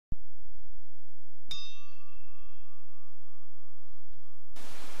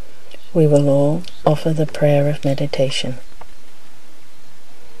We will all offer the prayer of meditation.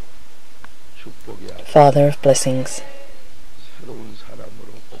 Father of blessings,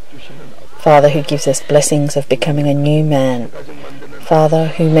 Father who gives us blessings of becoming a new man, Father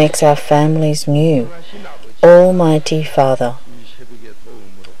who makes our families new, Almighty Father,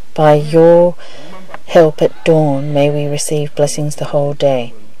 by your help at dawn may we receive blessings the whole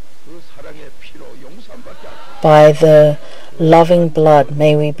day. By the loving blood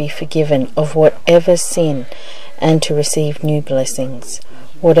may we be forgiven of whatever sin and to receive new blessings.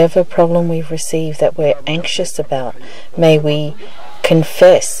 Whatever problem we've received that we're anxious about, may we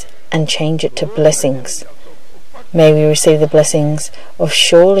confess and change it to blessings. May we receive the blessings of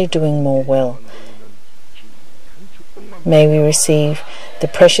surely doing more well. May we receive the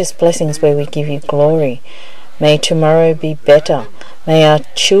precious blessings where we give you glory. May tomorrow be better. May our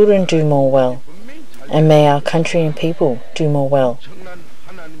children do more well. And may our country and people do more well.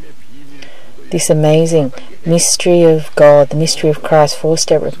 This amazing mystery of God, the mystery of Christ,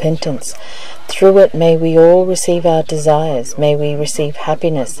 four-step repentance. Through it may we all receive our desires. May we receive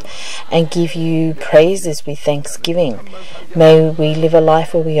happiness and give you praises with thanksgiving. May we live a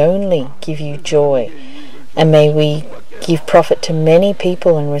life where we only give you joy. And may we give profit to many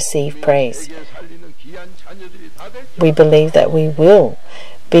people and receive praise. We believe that we will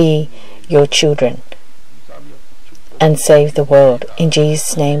be your children and save the world. In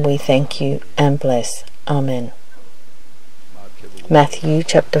Jesus' name we thank you and bless. Amen. Matthew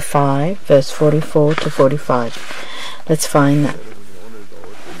chapter 5 verse 44 to 45. Let's find that.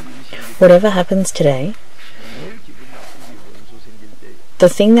 Whatever happens today, the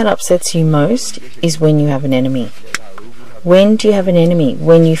thing that upsets you most is when you have an enemy. When do you have an enemy?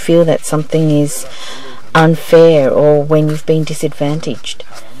 When you feel that something is unfair or when you've been disadvantaged.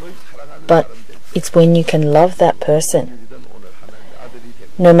 But it's when you can love that person.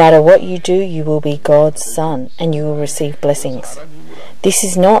 No matter what you do, you will be God's son and you will receive blessings. This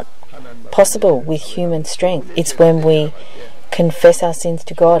is not possible with human strength. It's when we confess our sins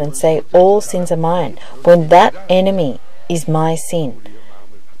to God and say, all sins are mine. When that enemy is my sin,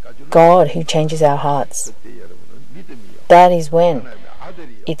 God who changes our hearts. That is when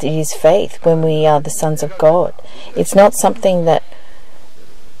it is faith, when we are the sons of God. It's not something that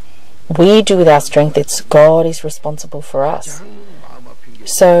we do with our strength, it's God is responsible for us.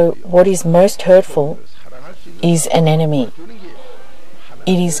 So what is most hurtful is an enemy.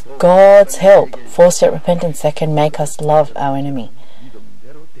 It is God's help, four-step repentance, that can make us love our enemy.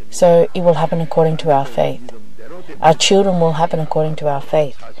 So it will happen according to our faith. Our children will happen according to our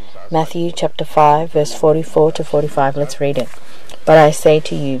faith. Matthew chapter 5 verse 44 to 45. Let's read it. But I say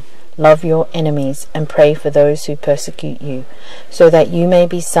to you, love your enemies and pray for those who persecute you, so that you may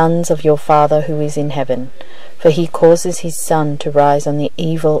be sons of your Father who is in heaven. For he causes his sun to rise on the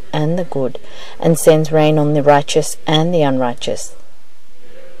evil and the good, and sends rain on the righteous and the unrighteous.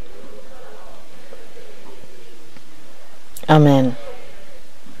 Amen.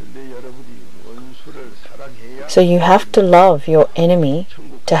 So you have to love your enemy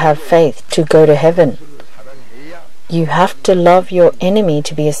to have faith, to go to heaven. You have to love your enemy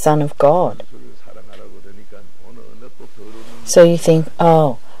to be a son of God. So you think,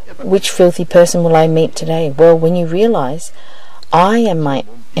 oh, which filthy person will I meet today? Well, when you realize, I am my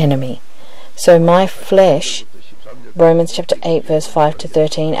enemy. So my flesh, Romans chapter 8 verse 5 to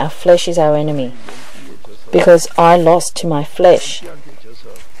 13, our flesh is our enemy. Because I lost to my flesh.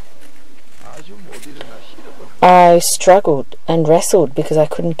 I struggled and wrestled because I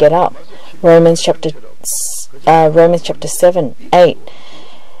couldn't get up. Romans chapter 7, 8.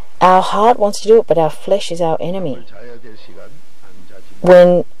 Our heart wants to do it, but our flesh is our enemy.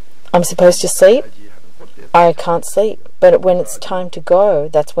 When I'm supposed to sleep, I can't sleep. But when it's time to go,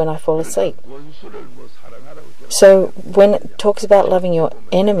 that's when I fall asleep. So when it talks about loving your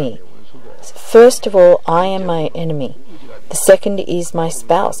enemy, first of all, I am my enemy. The second is my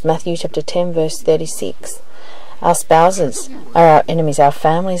spouse. Matthew chapter 10 verse 36. Our spouses are our enemies. Our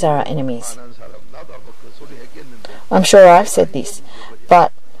families are our enemies. I'm sure I've said this,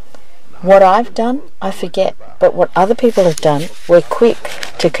 but what I've done, I forget. But what other people have done, we're quick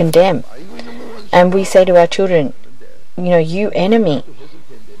to condemn. And we say to our children, you enemy.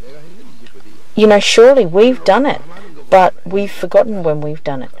 Surely we've done it, but we've forgotten when we've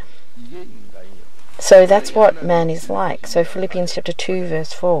done it. So that's what man is like. So Philippians chapter 2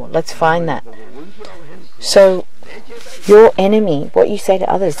 verse 4. Let's find that. So your enemy, what you say to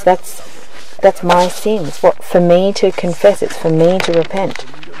others, that's my sin. It's for me to confess. It's for me to repent.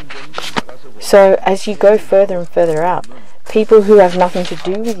 So as you go further and further out, people who have nothing to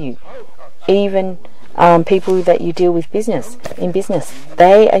do with you, even people that you deal with in business.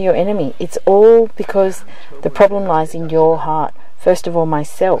 They are your enemy. It's all because the problem lies in your heart. First of all,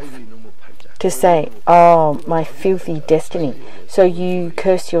 myself. To say, oh, my filthy destiny. So you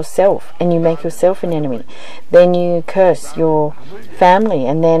curse yourself and you make yourself an enemy. Then you curse your family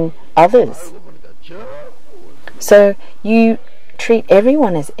and then others. So you treat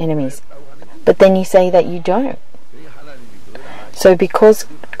everyone as enemies, but then you say that you don't. So because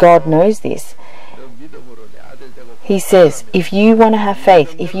God knows this, He says, if you want to have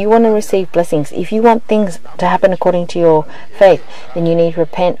faith, if you want to receive blessings, if you want things to happen according to your faith, then you need to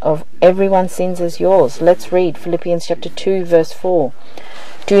repent of everyone's sins as yours. Let's read Philippians chapter 2 verse 4.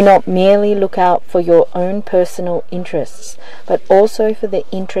 Do not merely look out for your own personal interests, but also for the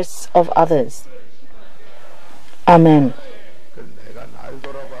interests of others. Amen.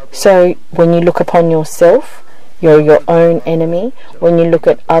 So when you look upon yourself, you're your own enemy. When you look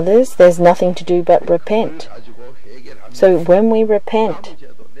at others, there's nothing to do but repent. So when we repent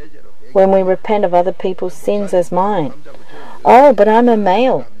of other people's sins as mine, oh, but I'm a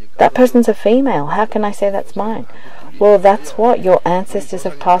male, that person's a female, how can I say that's mine? Well, that's what your ancestors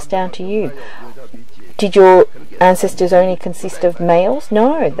have passed down to you. Did your ancestors only consist of males?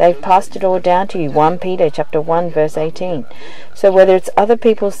 No, they've passed it all down to you. 1 Peter chapter 1 verse 18. So whether it's other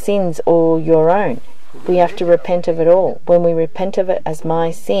people's sins or your own, we have to repent of it all. When we repent of it as my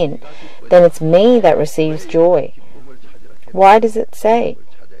sin, then it's me that receives joy. Why does it say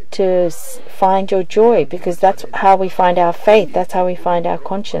to find your joy? Because that's how we find our faith. That's how we find our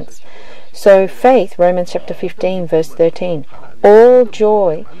conscience. So faith, Romans chapter 15 verse 13, all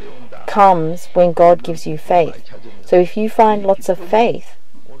joy comes when God gives you faith. So if you find lots of faith,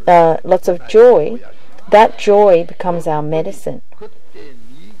 lots of joy, that joy becomes our medicine.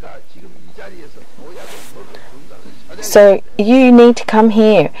 So you need to come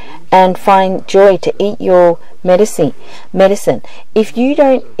here and find joy to eat your medicine. If you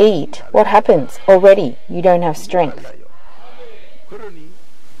don't eat, what happens? Already you don't have strength.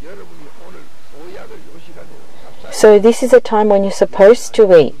 So this is a time when you're supposed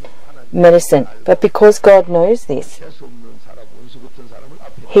to eat medicine, but because God knows this,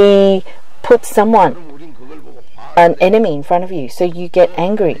 He puts someone, an enemy, in front of you, so you get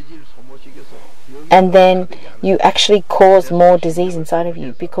angry. And then you actually cause more disease inside of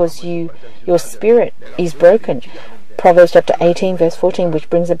you because your spirit is broken. Proverbs chapter 18 verse 14, which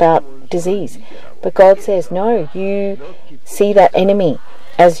brings about disease. But God says, no, you see that enemy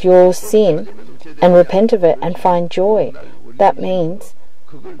as your sin and repent of it and find joy. That means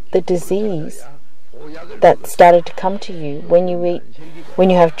the disease that started to come to you when you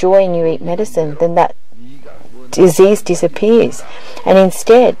have joy and you eat medicine, then that disease disappears, and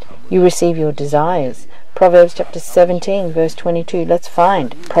instead you receive your desires. Proverbs chapter 17 verse 22. Let's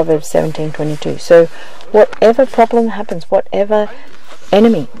find Proverbs 17:22. So whatever problem happens, whatever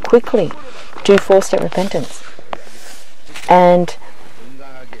enemy, quickly do 4-step repentance and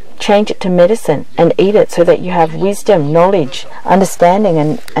change it to medicine and eat it, so that you have wisdom, knowledge,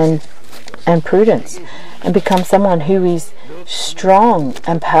 understanding and prudence, and become someone who is strong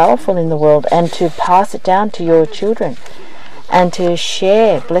and powerful in the world, and to pass it down to your children and to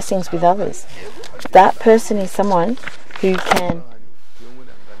share blessings with others. That person is someone who can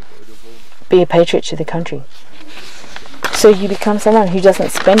be a patriot to the country. So you become someone who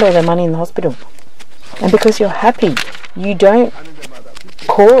doesn't spend all their money in the hospital, and because you're happy, you don't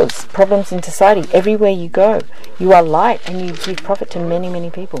cause problems in society. Everywhere you go, you are light and you give profit to many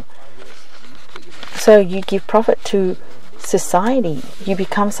people. So you give profit to society. You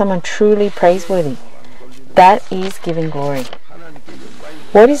become someone truly praiseworthy. That is giving glory.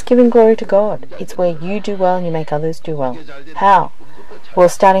 What is giving glory to God? It's where you do well and you make others do well. How? Well,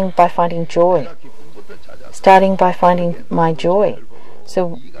 starting by finding joy. Starting by finding my joy.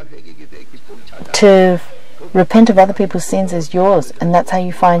 So to repent of other people's sins as yours, and that's how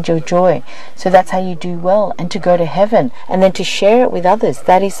you find your joy. So that's how you do well, and to go to heaven, and then to share it with others.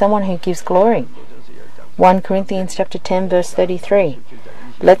 That is someone who gives glory. 1 Corinthians chapter 10 verse 33.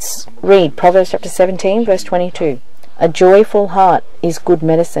 Let's read Proverbs chapter 17 verse 22. A joyful heart is good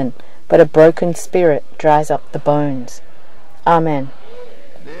medicine, but a broken spirit dries up the bones. Amen.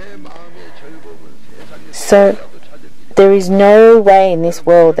 So there is no way in this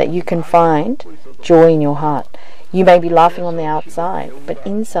world that you can find joy in your heart. You may be laughing on the outside, but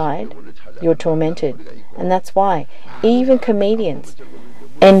inside you're tormented. And that's why even comedians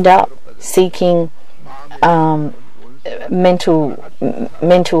end up seeking mental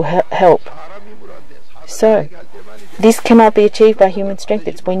help. So this cannot be achieved by human strength.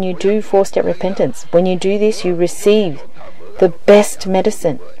 It's when you do 4-step repentance. When you do this, you receive the best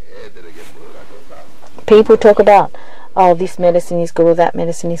medicine. People talk about, oh, this medicine is good or that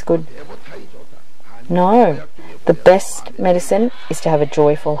medicine is good. No, the best medicine is to have a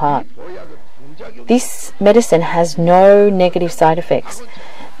joyful heart. This medicine has no negative side effects.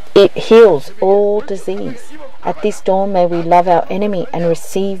 It heals all disease. At this dawn may we love our enemy and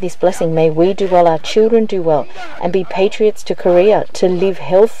receive this blessing. May we do well, our children do well, and be patriots to Korea, to live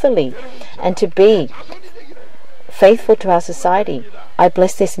healthily and to be faithful to our society. I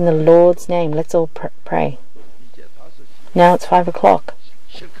bless this in the Lord's name. Let's all pray. Now it's 5 o'clock.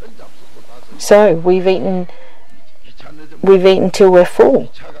 So we've eaten till we're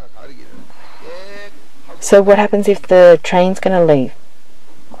full. So what happens if the train's going to leave?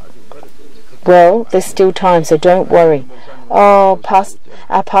 Well, there's still time, so don't worry. Oh,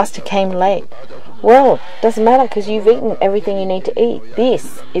 our pastor came late. Well, doesn't matter, because you've eaten everything you need to eat.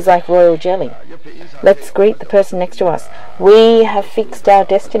 This is like royal jelly. Let's greet the person next to us. We have fixed our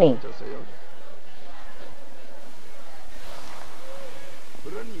destiny.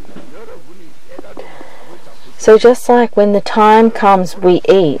 So just like when the time comes we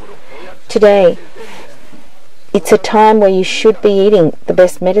eat, today, it's a time where you should be eating the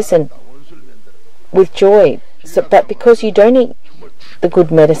best medicine with joy. But because you don't eat the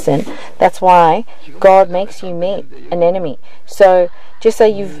good medicine, that's why God makes you meet an enemy. So just say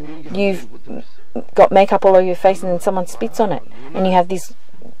you've got makeup all over your face and then someone spits on it and you have this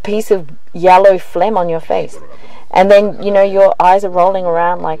piece of yellow phlegm on your face, and then your eyes are rolling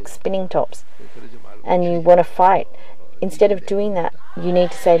around like spinning tops and you want to fight. Instead of doing that, you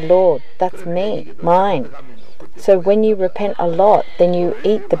need to say, Lord, that's me, mine. So when you repent a lot, then you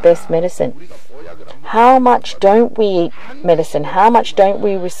eat the best medicine. How much don't we eat medicine? How much don't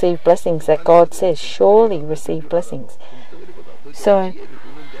we receive blessings that God says, surely receive blessings? So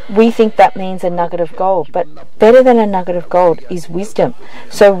we think that means a nugget of gold, but better than a nugget of gold is wisdom.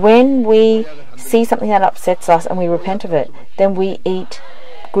 So when we see something that upsets us and we repent of it, then we eat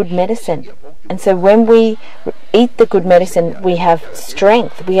good medicine. And so when we eat the good medicine, we have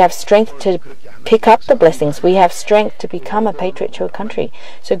strength. We have strength to pick up the blessings. We have strength to become a patriot to a country.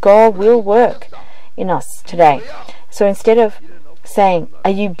 So God will work in us today. So instead of saying,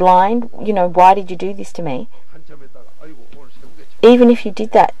 are you blind? Why did you do this to me? Even if you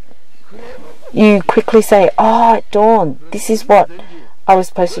did that, you quickly say, oh, at dawn, this is what I was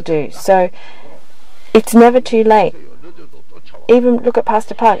supposed to do. So it's never too late. Even look at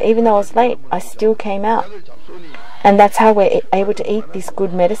Pastor Park. Even though I was late, I still came out. And that's how we're able to eat this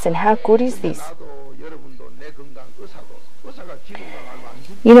good medicine. How good is this?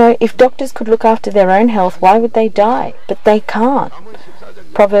 If doctors could look after their own health, why would they die? But they can't.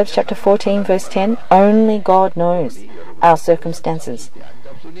 Proverbs chapter 14 verse 10, only God knows our circumstances.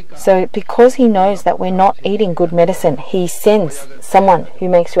 So because he knows that we're not eating good medicine, he sends someone who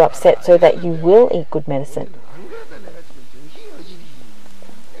makes you upset so that you will eat good medicine.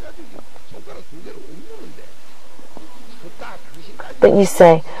 But you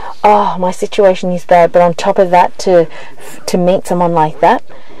say, oh, my situation is bad, but on top of that, to meet someone like that.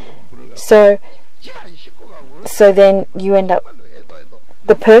 So then you end up,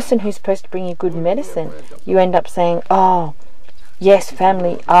 the person who's supposed to bring you good medicine, you end up saying, oh, yes,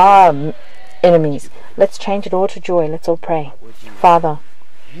 family are enemies. Let's change it all to joy. Let's all pray. Father,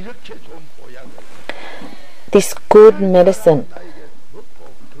 this good medicine,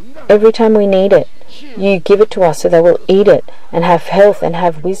 every time we need it, you give it to us so that we'll eat it and have health and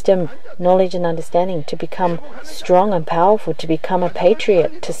have wisdom, knowledge and understanding to become strong and powerful, to become a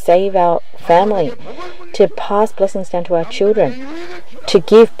patriot, to save our family, to pass blessings down to our children, to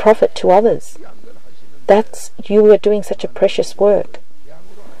give profit to others. You are doing such a precious work.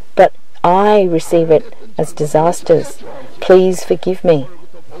 But I receive it as disasters. Please forgive me.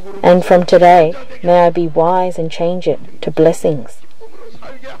 And from today, may I be wise and change it to blessings.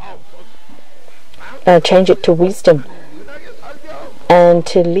 Change it to wisdom, and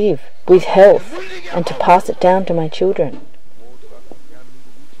to live with health, and to pass it down to my children.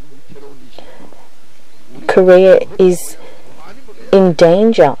 Korea is in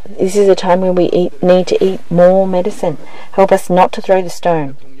danger. This is a time when we need to eat more medicine. Help us not to throw the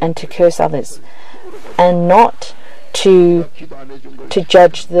stone and to curse others, and not to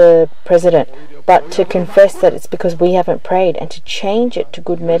judge the president, but to confess that it's because we haven't prayed, and to change it to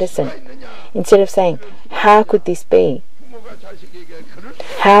good medicine. Instead of saying, how could this be?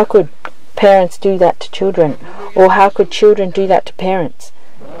 How could parents do that to children? Or how could children do that to parents?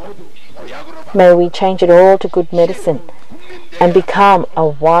 May we change it all to good medicine and become a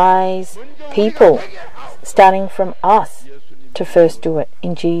wise people, starting from us to first do it.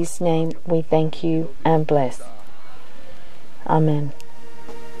 In Jesus' name we thank you and bless. Amen.